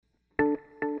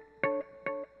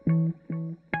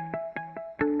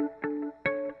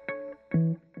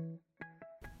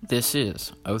This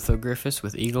is Otho Griffiths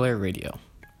with Eagle Air Radio.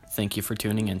 Thank you for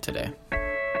tuning in today.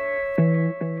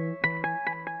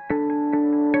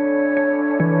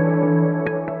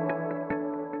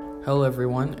 Hello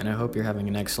everyone, and I hope you're having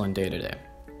an excellent day today.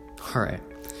 Alright,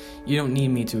 you don't need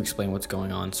me to explain what's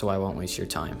going on, so I won't waste your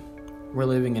time. We're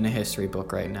living in a history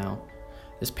book right now.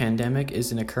 This pandemic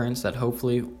is an occurrence that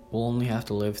hopefully we'll only have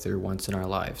to live through once in our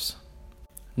lives.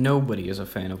 Nobody is a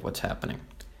fan of what's happening.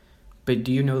 But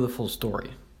do you know the full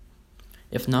story?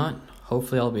 If not,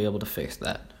 hopefully I'll be able to fix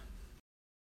that.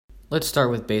 Let's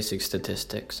start with basic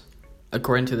statistics.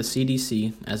 According to the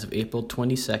CDC, as of April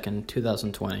 22,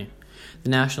 2020, the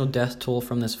national death toll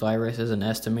from this virus is an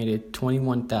estimated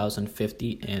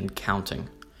 21,050 and counting.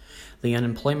 The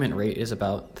unemployment rate is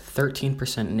about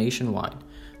 13% nationwide,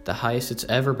 the highest it's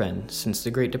ever been since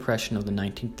the Great Depression of the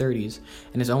 1930s,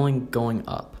 and is only going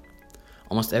up.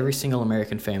 Almost every single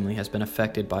American family has been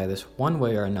affected by this one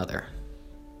way or another.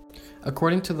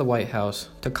 According to the White House,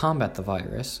 to combat the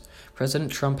virus,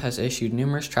 President Trump has issued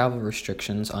numerous travel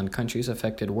restrictions on countries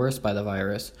affected worst by the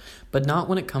virus, but not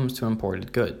when it comes to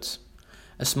imported goods.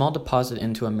 A small deposit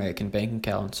into American bank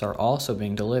accounts are also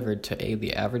being delivered to aid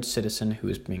the average citizen who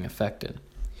is being affected.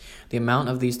 The amount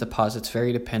of these deposits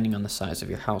vary depending on the size of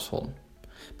your household.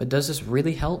 But does this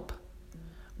really help?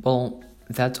 Well,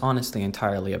 that's honestly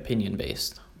entirely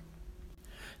opinion-based.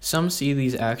 Some see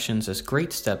these actions as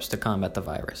great steps to combat the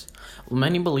virus, while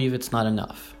many believe it's not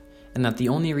enough, and that the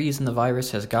only reason the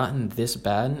virus has gotten this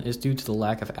bad is due to the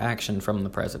lack of action from the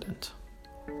president.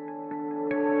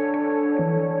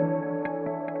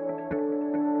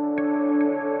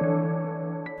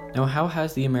 Now, how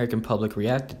has the American public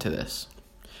reacted to this?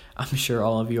 I'm sure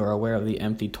all of you are aware of the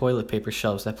empty toilet paper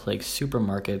shelves that plagued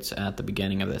supermarkets at the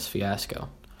beginning of this fiasco.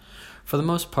 For the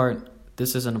most part,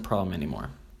 this isn't a problem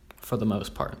anymore. For the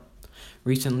most part.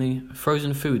 Recently,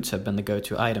 frozen foods have been the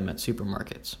go-to item at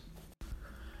supermarkets.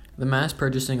 The mass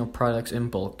purchasing of products in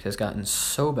bulk has gotten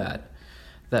so bad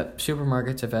that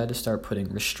supermarkets have had to start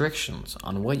putting restrictions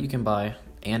on what you can buy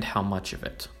and how much of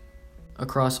it.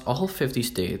 Across all 50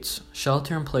 states,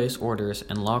 shelter-in-place orders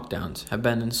and lockdowns have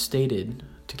been instated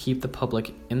to keep the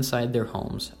public inside their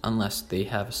homes unless they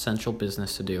have essential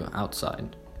business to do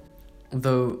outside.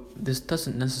 Though this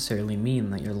doesn't necessarily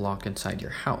mean that you're locked inside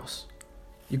your house.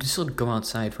 You can still go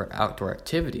outside for outdoor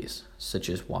activities, such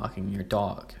as walking your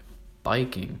dog,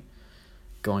 biking,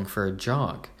 going for a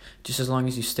jog, just as long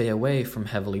as you stay away from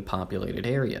heavily populated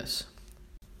areas.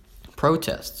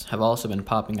 Protests have also been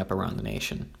popping up around the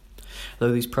nation.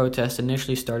 Though these protests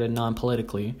initially started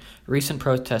non-politically, recent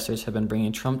protesters have been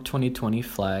bringing Trump 2020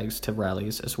 flags to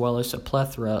rallies, as well as a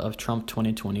plethora of Trump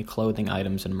 2020 clothing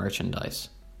items and merchandise.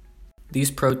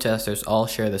 These protesters all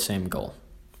share the same goal,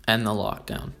 end the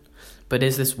lockdown. But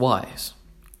is this wise?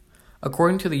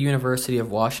 According to the University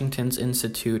of Washington's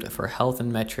Institute for Health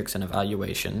and Metrics and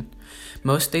Evaluation,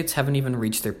 most states haven't even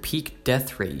reached their peak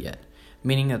death rate yet,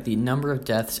 meaning that the number of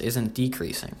deaths isn't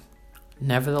decreasing.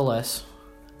 Nevertheless,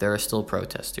 there are still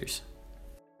protesters.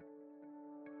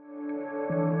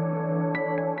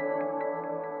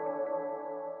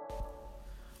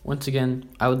 Once again,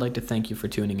 I would like to thank you for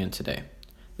tuning in today.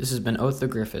 This has been Otho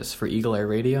Griffiths for Eagle Air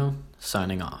Radio,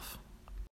 signing off.